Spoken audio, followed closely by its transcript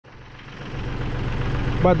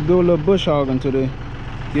About to do a little bush hogging today.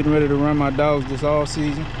 Getting ready to run my dogs this all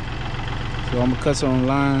season. So I'm gonna cut some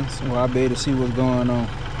lines so I'll be able to see what's going on.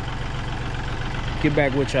 Get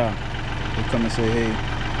back with y'all. They come and say hey.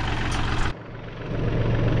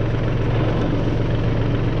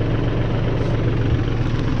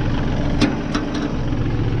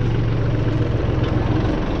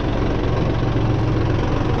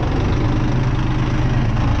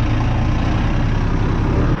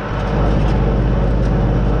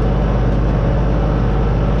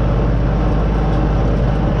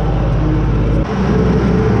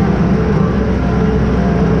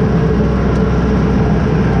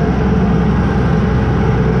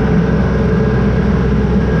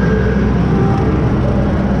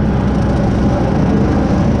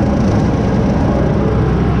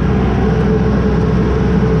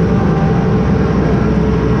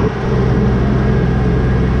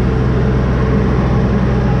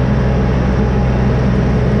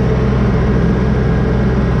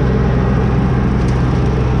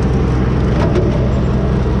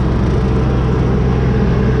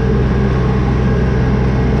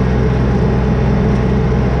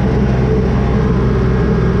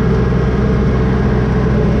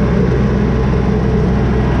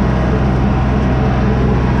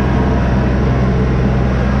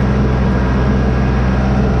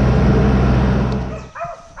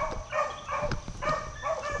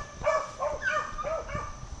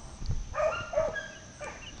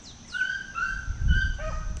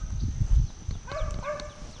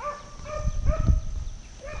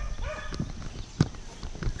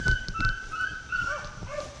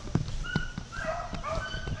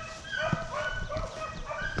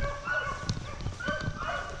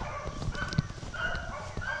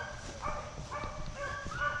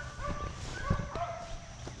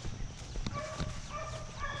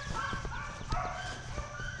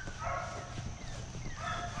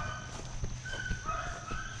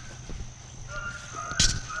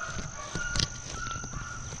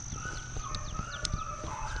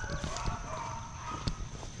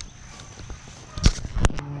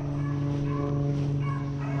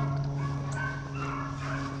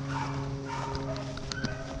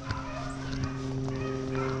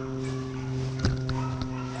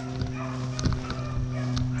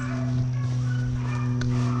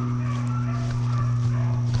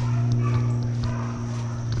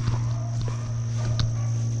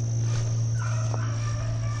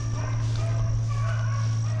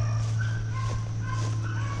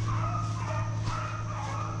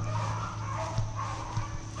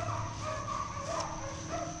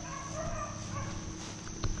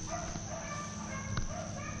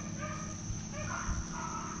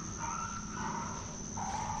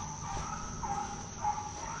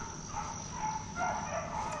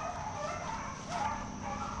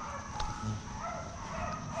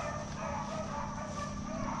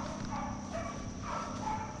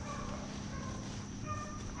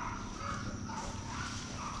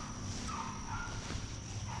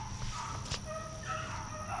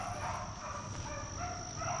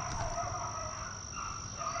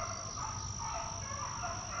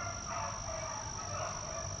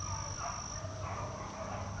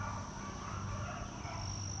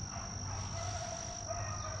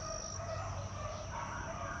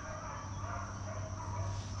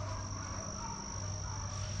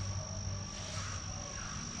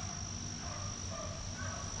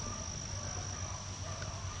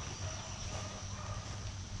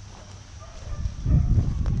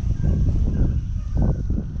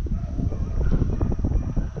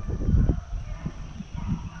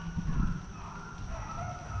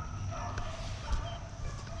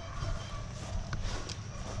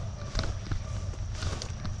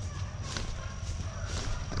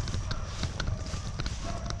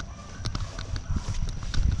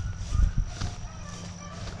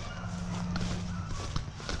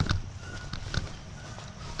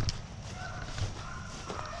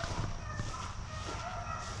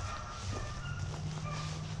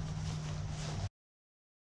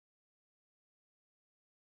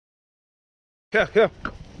 Yeah.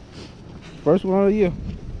 First one of the year.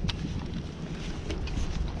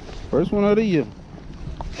 First one of the year.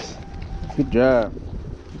 Good job.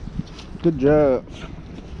 Good job.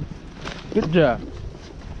 Good job.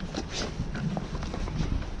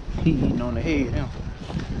 He eating on the head now.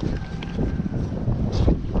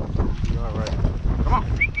 All right. Come on.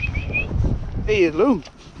 Hey, it's Lou.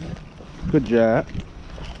 Good job.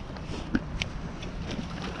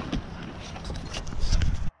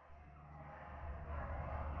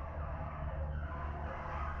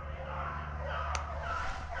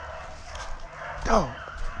 Oh.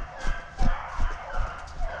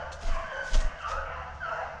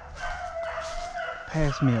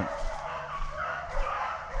 Pass me up.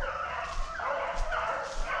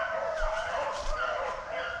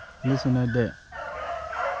 Listen at that.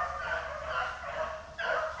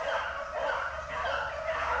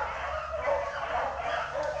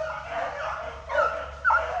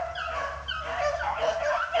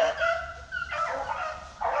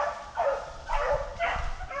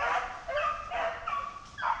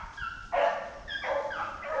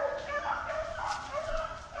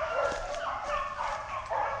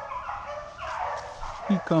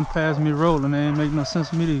 He come past me rolling, it ain't make no sense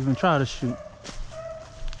for me to even try to shoot.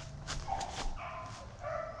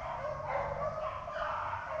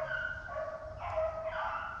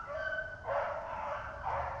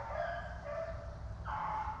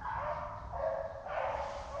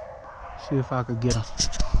 See if I could get him.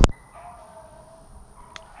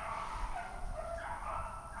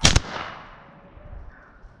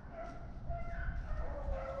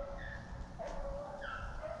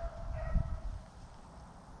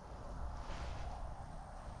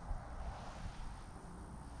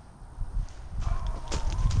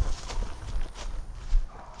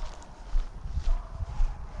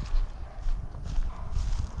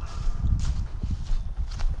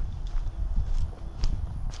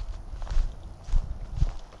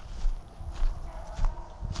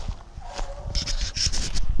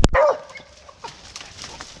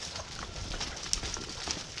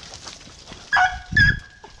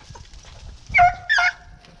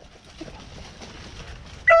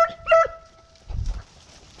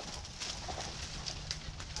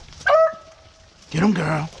 Get him,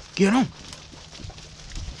 girl. Get him.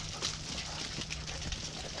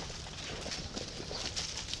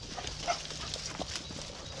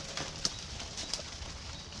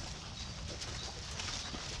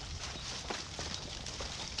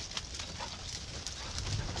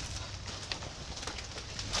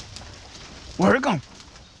 Where'd it go?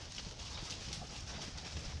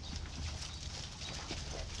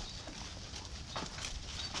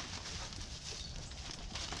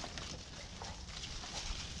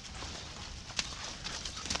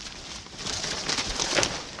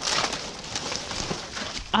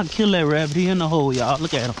 I kill that rabbit. He in the hole, y'all.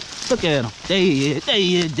 Look at him. Look at him. There he is. There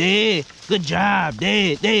he is. Dead. Good job.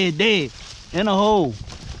 Dead. Dead. Dead. In the hole.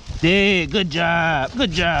 Dead. Good job.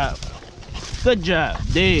 Good job. Good job.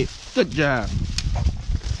 Dead. Good job.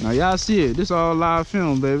 Now y'all see it. This all live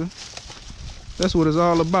film, baby. That's what it's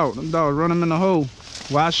all about. Them dogs run him in the hole.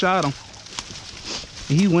 Well, I shot him.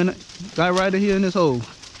 And he went, got right here in this hole.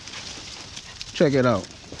 Check it out.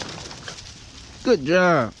 Good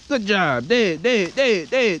job. Good job. Dead, dead, dead,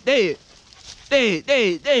 dead, dead. Dead,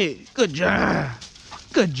 dead, dead. Good job.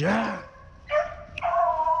 Good job.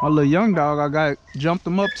 My little young dog, I got jumped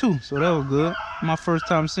him up too, so that was good. My first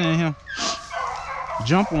time seeing him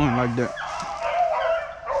jump one like that.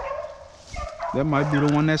 That might be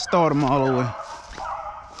the one that started him all the way.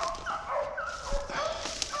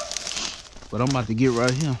 But I'm about to get right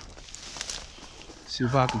here. See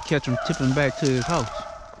if I can catch him tipping back to his house.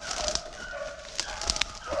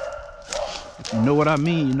 If you know what I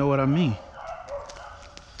mean, you know what I mean.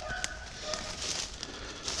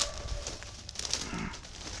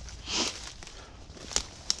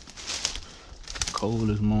 Cold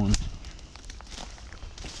this morning.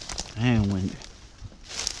 And windy.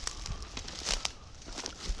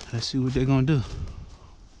 Let's see what they're gonna do.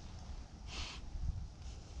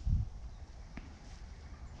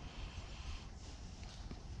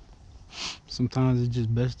 Sometimes it's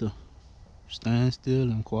just best to stand still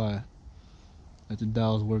and quiet. Let the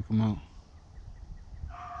dogs work them out.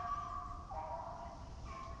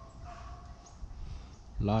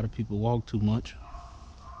 A lot of people walk too much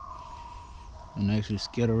and actually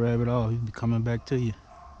scare the rabbit off. He'll be coming back to you.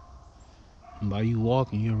 And by you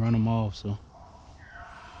walking, you'll run them off. So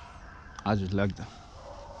I just like to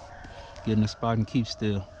get in the spot and keep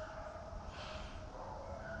still.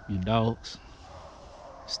 Your dogs,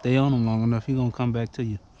 stay on them long enough, he's gonna come back to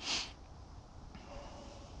you.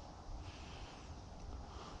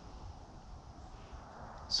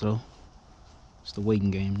 So it's the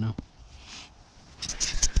waiting game now.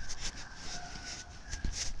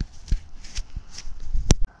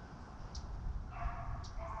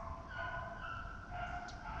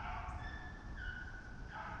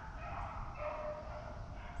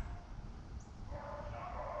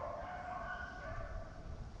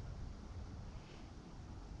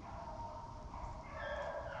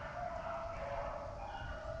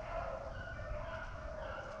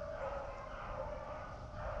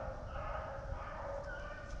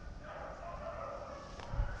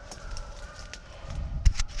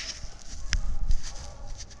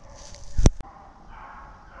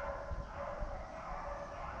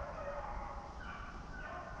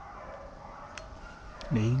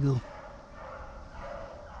 There you go.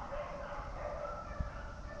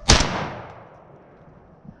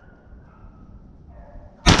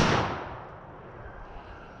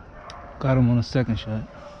 Got him on a second shot.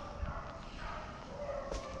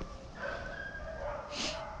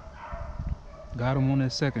 Got him on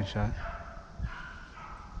that second shot.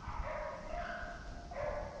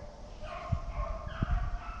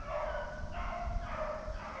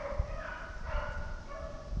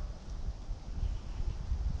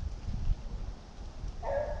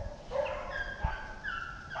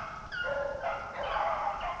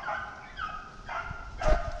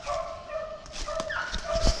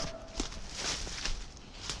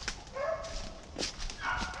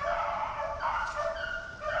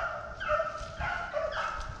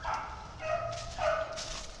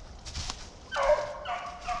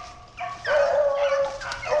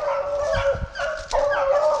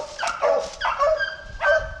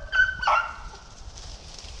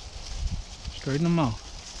 Straighten them out.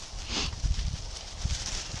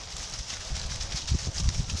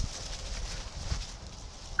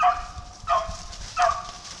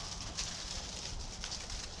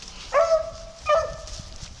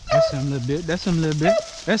 That's him a little bit. That's him a little bit.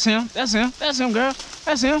 That's him. That's him. That's him, girl.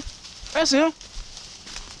 That's him. That's him.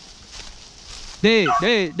 Dead,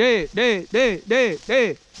 dead, dead, dead, dead, dead,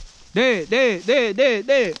 dead. Dead, dead, dead, dead,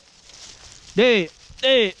 dead. Dead,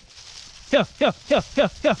 dead. Here, here, here, here,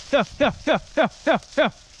 here, here, here, here, here, here,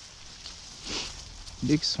 here.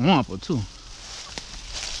 Big swamper too.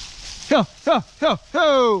 Here, here, here,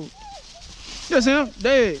 here. That's him.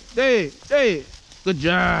 Dead, dead, dead. Good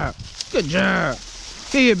job. Good job.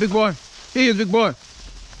 Here he is, big boy. Here he is, big boy.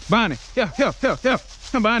 Bonnie. Here, here, here, here.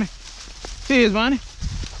 Come, Bonnie. Here he is, Bonnie.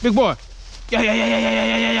 Big boy. Yeah, yeah, yeah, yeah, yeah,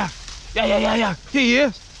 yeah, yeah, yeah. Yeah, yeah, yeah, yeah. Here he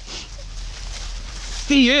is.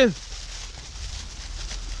 He is.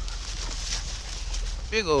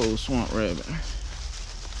 Big old swamp rabbit.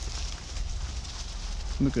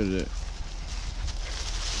 Look at that.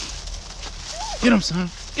 Get him, son.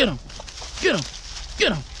 Get him. Get him.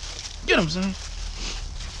 Get him. Get him, son.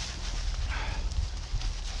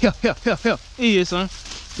 Here, here, here, here. He is, son.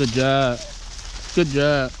 Good job. Good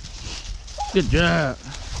job. Good job.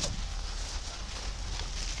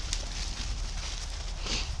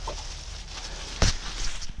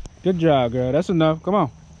 Good job, girl. That's enough. Come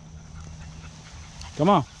on. Come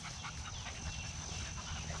on.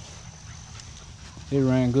 It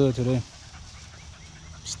ran good today.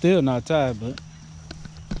 Still not tired, but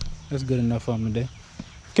that's good enough for me today.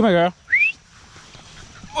 Come here, girl.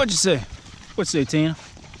 What'd you say? What'd you say, Tina?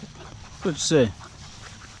 What'd you say?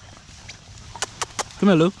 Come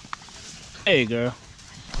here, Lou. Hey, girl.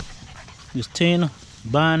 It's Tina,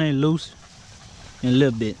 Bonnie, Lucy, and a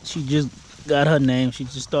little bit. She just got her name. She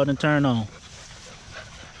just starting to turn on.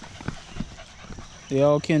 They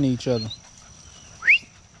all kin to each other.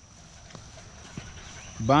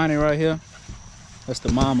 Bonnie right here, that's the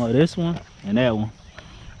mama of this one and that one.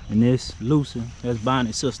 And this Lucy, that's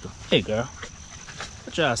Bonnie's sister. Hey, girl.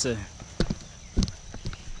 What y'all say?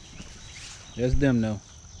 That's them though.